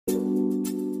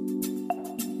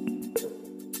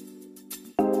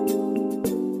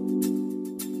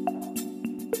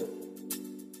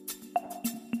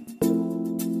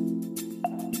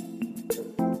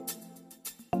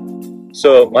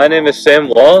So my name is Sam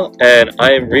Wall, and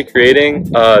I am recreating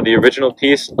the original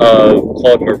piece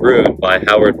called Maroon by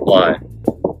Howard Ply.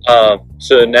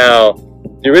 So now,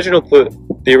 the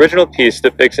original piece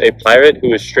depicts a pirate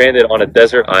who is stranded on a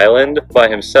desert island by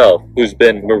himself, who's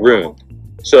been marooned.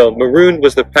 So marooned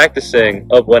was the practicing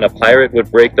of when a pirate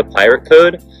would break the pirate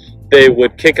code, they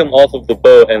would kick him off of the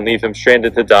boat and leave him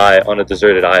stranded to die on a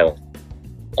deserted island.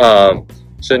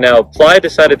 So now Ply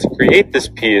decided to create this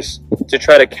piece to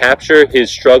try to capture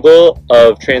his struggle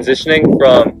of transitioning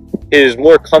from his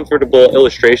more comfortable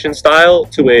illustration style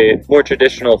to a more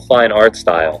traditional fine art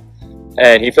style.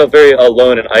 And he felt very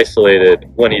alone and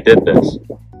isolated when he did this.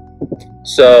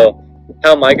 So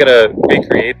how am I going to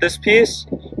recreate this piece?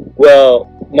 Well,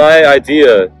 my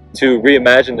idea to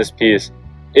reimagine this piece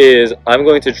is I'm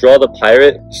going to draw the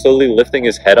pirate slowly lifting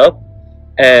his head up,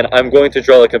 and I'm going to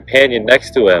draw a companion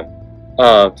next to him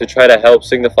to try to help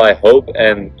signify hope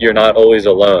and you're not always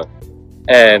alone.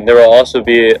 And there will also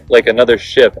be like another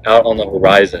ship out on the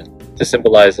horizon to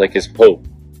symbolize like his hope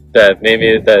that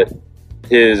maybe that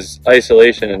his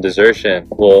isolation and desertion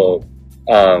will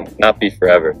not be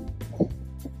forever.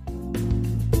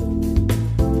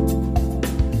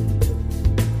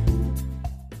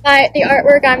 The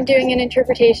artwork I'm doing an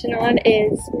interpretation on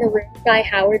is Maroon by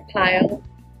Howard Pyle.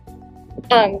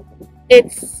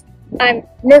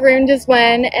 Marooned is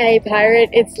when a pirate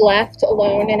is left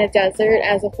alone in a desert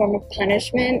as a form of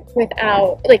punishment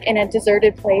in a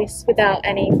deserted place without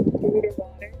any food or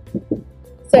water.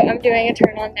 So I'm doing a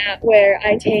turn on that where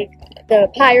I take the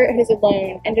pirate who's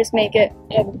alone and just make it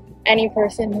any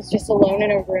person who's just alone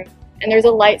in a room. And there's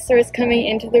a light source coming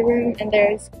into the room, and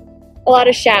there's a lot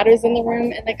of shadows in the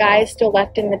room, and the guy is still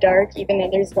left in the dark even though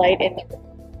there's light in the room.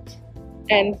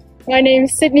 And my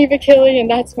name's Sydney Vakili, and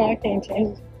that's my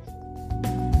painting.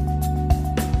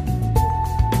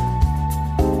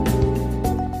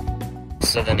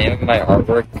 So the name of my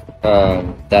artwork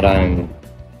that I'm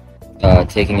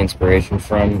taking inspiration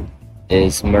from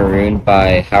is Maroon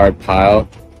by Howard Pyle.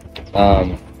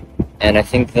 And I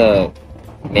think the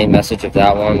main message of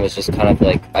that one was just kind of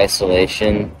like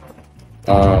isolation.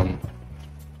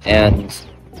 And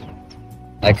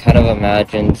I kind of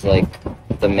imagined like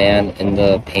the man in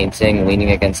the painting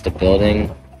leaning against a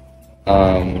building.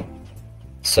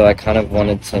 So I kind of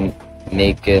wanted to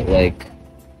make it like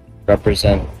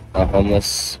represent a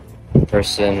homeless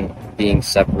person being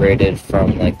separated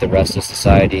from like the rest of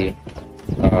society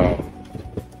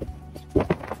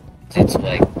due to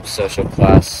like social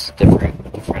class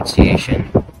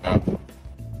differentiation.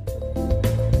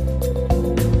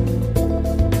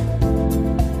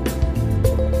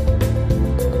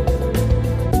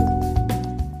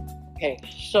 Okay,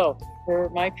 so for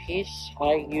my piece,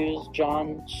 I used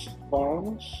John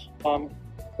Sloane's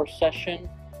procession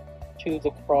to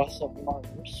the Cross of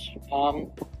Martyrs.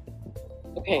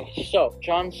 Okay, so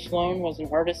John Sloane was an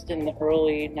artist in the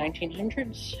early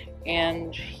 1900s,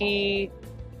 and he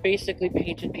basically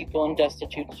painted people in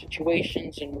destitute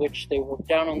situations in which they were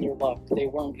down on their luck. They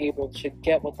weren't able to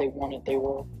get what they wanted. They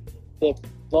were the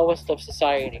lowest of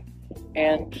society.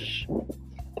 And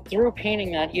through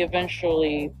painting that, he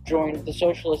eventually joined the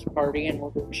Socialist Party in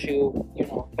order to,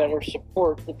 better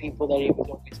support the people that he was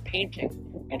always painting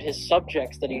and his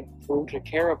subjects that he grew to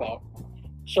care about.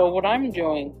 So what I'm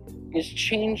doing is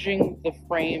changing the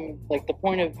frame, like the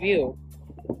point of view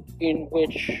in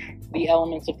which the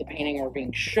elements of the painting are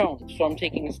being shown. So I'm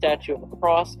taking a statue of a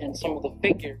cross and some of the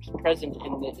figures present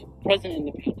in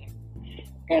the painting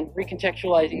and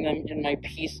recontextualizing them in my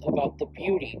piece about the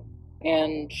beauty.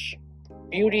 And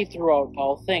beauty throughout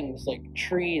all things, like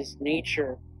trees,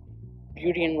 nature,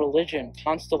 beauty in religion,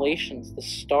 constellations, the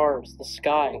stars, the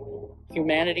sky,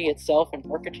 humanity itself, and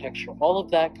architecture, all of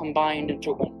that combined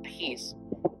into one piece.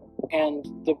 And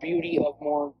the beauty of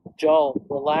more dull,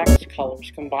 relaxed colors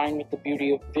combined with the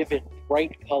beauty of vivid,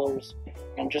 bright colors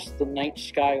and just the night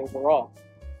sky overall.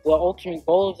 The ultimate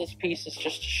goal of this piece is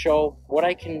just to show what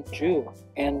I can do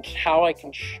and how I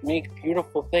can make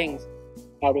beautiful things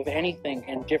out of anything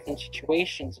in different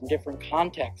situations and different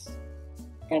contexts.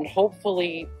 And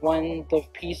hopefully when the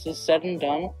piece is said and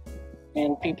done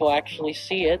and people actually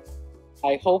see it,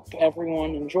 I hope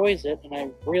everyone enjoys it, and I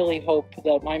really hope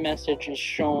that my message is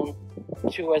shown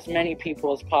to as many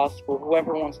people as possible,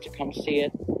 whoever wants to come see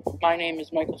it. My name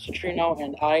is Michael Citrino,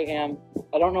 and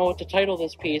I don't know what to title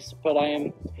this piece, but I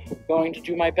am going to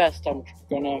do my best. I'm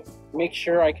going to make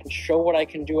sure I can show what I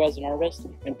can do as an artist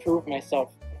and prove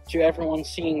myself to everyone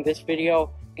seeing this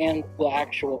video and the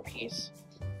actual piece.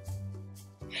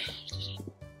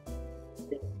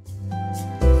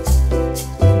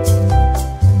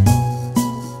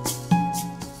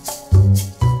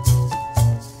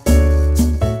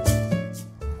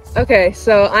 Okay,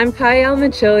 so I'm Kai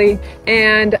Almanchili,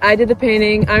 and I did the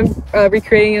painting. I'm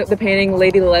recreating the painting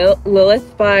Lady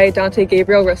Lilith by Dante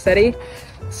Gabriel Rossetti.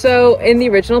 So in the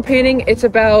original painting, it's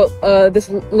about this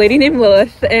lady named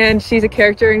Lilith, and she's a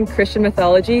character in Christian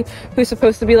mythology who's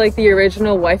supposed to be like the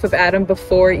original wife of Adam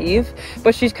before Eve,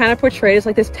 but she's kind of portrayed as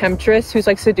like this temptress who's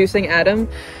like seducing Adam.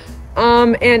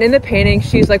 And in the painting,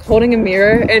 she's like holding a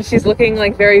mirror, and she's looking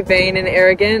like very vain and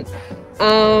arrogant.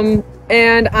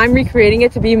 And I'm recreating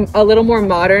it to be a little more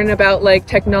modern about like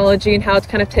technology and how it's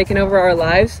kind of taken over our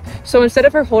lives. So instead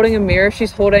of her holding a mirror,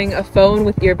 she's holding a phone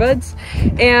with earbuds,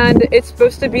 and it's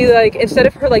supposed to be like, instead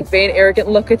of her like vain, arrogant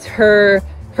look, it's her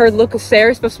look of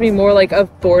Sarah is supposed to be more like of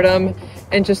boredom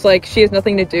and just like she has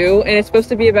nothing to do. And it's supposed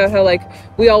to be about how like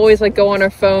we always like go on our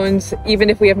phones even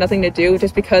if we have nothing to do,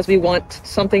 just because we want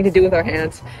something to do with our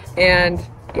hands. And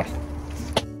yeah.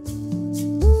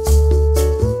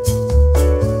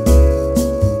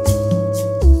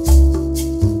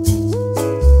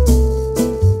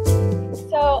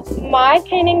 My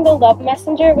painting, The Love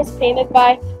Messenger, was painted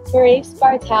by Marie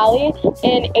Spartali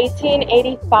in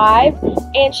 1885,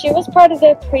 and she was part of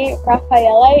the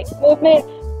Pre-Raphaelite movement,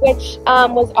 which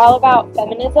was all about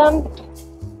feminism.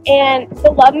 And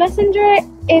The Love Messenger,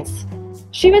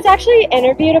 she was actually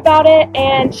interviewed about it,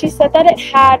 and she said that it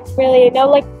had really no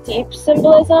like deep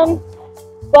symbolism,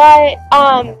 but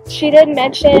she did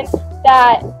mention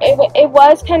that it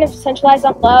was kind of centralized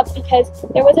on love, because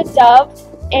there was a dove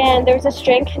and there was a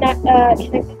string connected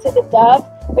to the dove,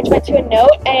 which went to a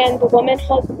note, and the woman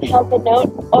held the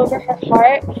note over her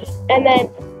heart. And then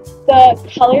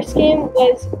the color scheme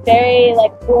was very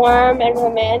like warm and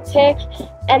romantic.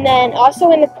 And then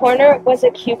also in the corner was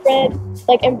a Cupid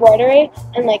like embroidery,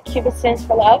 and like Cupid stands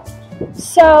for love.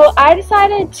 So I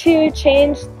decided to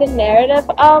change the narrative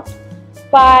up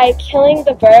by killing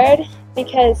the bird,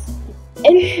 because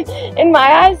in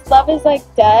my eyes, love is like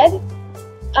dead.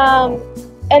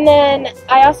 And then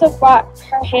I also brought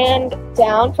her hand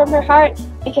down from her heart,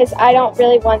 because I don't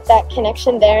really want that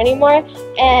connection there anymore.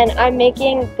 And I'm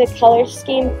making the color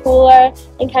scheme cooler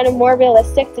and kind of more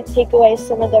realistic to take away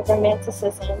some of the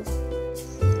romanticism.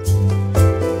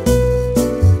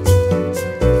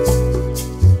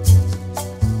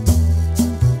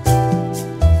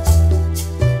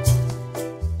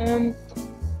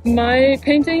 My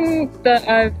painting that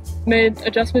I've made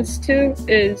adjustments to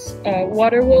is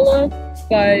Water Willow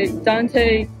by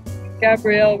Dante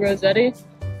Gabriel Rossetti.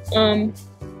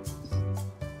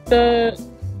 The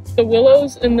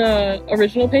willows in the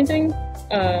original painting,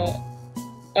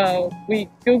 we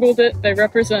googled it. They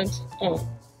represent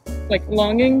like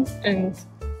longing and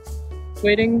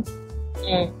waiting.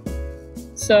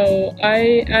 So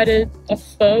I added a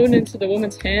phone into the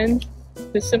woman's hand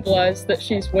to symbolize that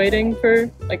she's waiting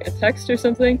for like a text or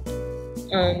something.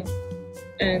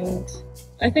 And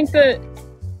I think that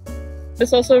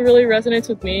this also really resonates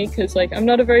with me, because like I'm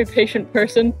not a very patient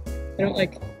person. I don't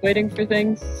like waiting for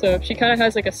things. So she kind of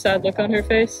has like a sad look on her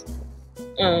face.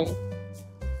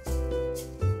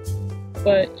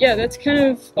 But yeah, that's kind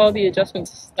of all the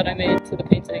adjustments that I made to the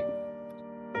painting.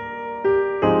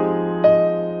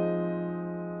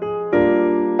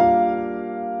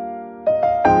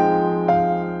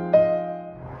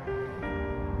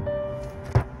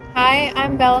 Hi,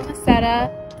 I'm Bella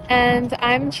Macetta, and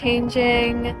I'm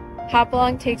changing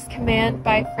Hopalong Takes Command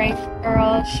by Frank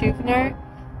Earl Schuvner.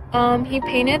 He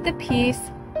painted the piece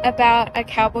about a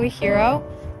cowboy hero,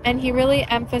 and he really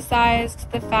emphasized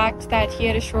the fact that he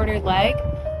had a shorter leg,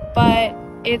 but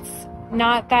it's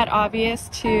not that obvious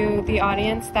to the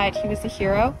audience that he was a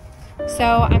hero. So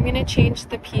I'm going to change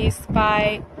the piece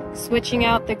by switching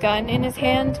out the gun in his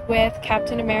hand with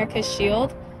Captain America's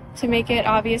shield to make it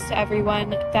obvious to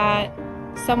everyone that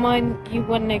someone you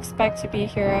wouldn't expect to be a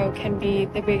hero can be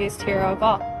the biggest hero of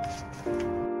all.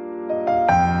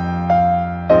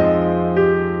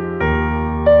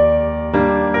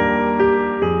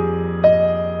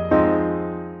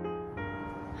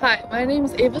 Hi, my name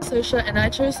is Ava Sosha, and I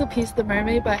chose the piece The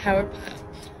Mermaid by Howard Pyle.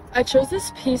 I chose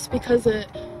this piece because it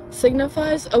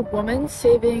signifies a woman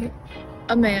saving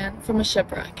a man from a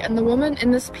shipwreck, and the woman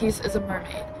in this piece is a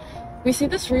mermaid. We see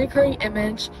this recurring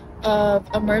image of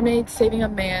a mermaid saving a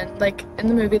man, like in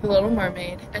the movie The Little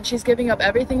Mermaid, and she's giving up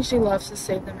everything she loves to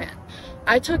save the man.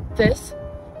 I took this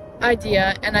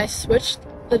idea and I switched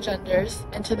the genders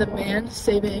into the man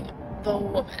saving the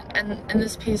woman, and in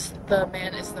this piece the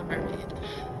man is the mermaid.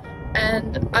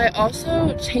 And I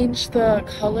also changed the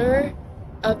color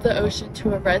of the ocean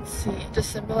to a red sea to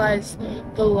symbolize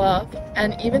the love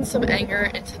and even some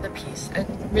anger into the piece,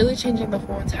 and really changing the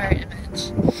whole entire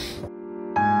image.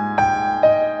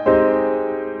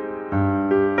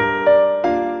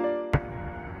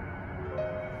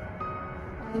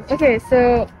 Okay,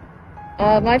 so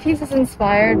my piece is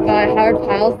inspired by Howard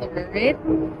Pyle's The Mermaid.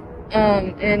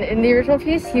 And in the original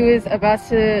piece, he was about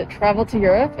to travel to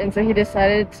Europe, and so he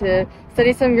decided to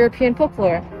study some European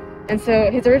folklore. And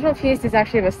so his original piece is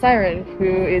actually of a siren,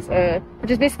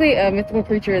 which is basically a mythical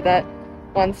creature that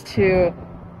wants to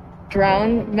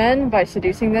drown men by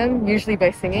seducing them, usually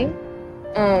by singing.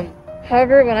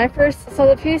 However, when I first saw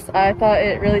the piece, I thought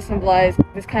it really symbolized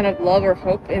this kind of love or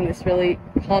hope in this really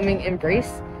calming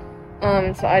embrace.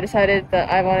 So I decided that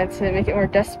I wanted to make it more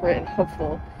desperate and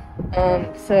hopeful.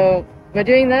 So by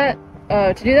doing that,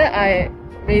 I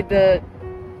made the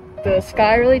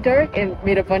sky really dark and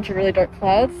made a bunch of really dark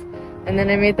clouds, and then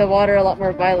I made the water a lot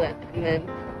more violent. And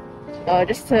then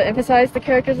just to emphasize the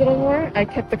characters a little more, I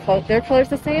kept their colors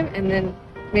the same, and then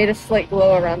made a slight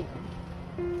glow around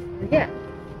them. Yeah.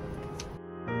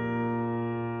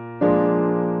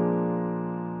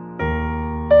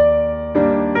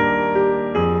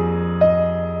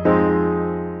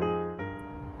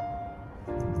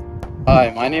 Hi,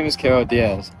 my name is Carol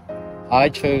Diaz. I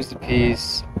chose the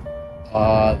piece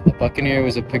The Buccaneer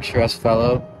Was a Picturesque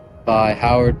Fellow by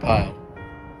Howard Pyle.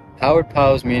 Howard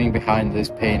Pyle's meaning behind this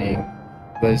painting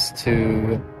was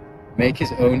to make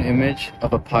his own image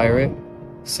of a pirate,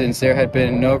 since there had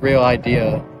been no real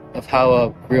idea of how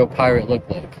a real pirate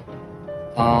looked like.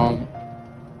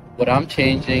 What I'm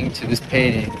changing to this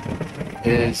painting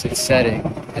is its setting,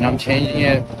 and I'm changing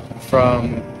it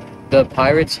from the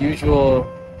pirate's usual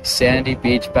sandy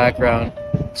beach background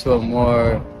to a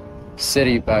more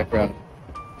city background.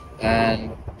 And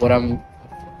what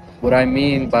I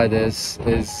mean by this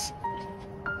is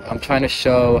I'm trying to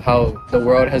show how the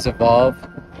world has evolved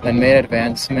and made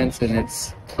advancements in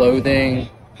its clothing,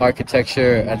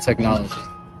 architecture, and technology.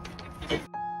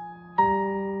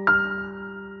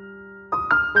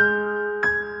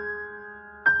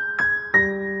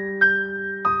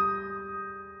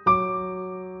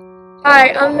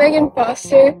 Hi, I'm Megan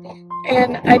Foster,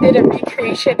 and I did a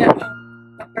recreation of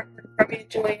Romeo and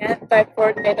Juliet by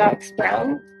Ford Maddox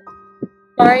Brown.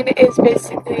 Mine is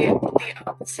basically the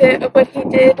opposite of what he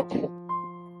did.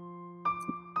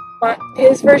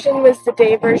 His version was the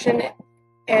day version,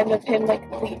 and of him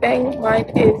leaving. Mine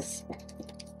is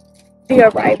the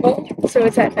arrival, so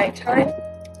it's at nighttime,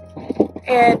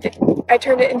 and I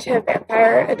turned it into a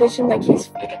vampire edition, like he's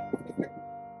feeding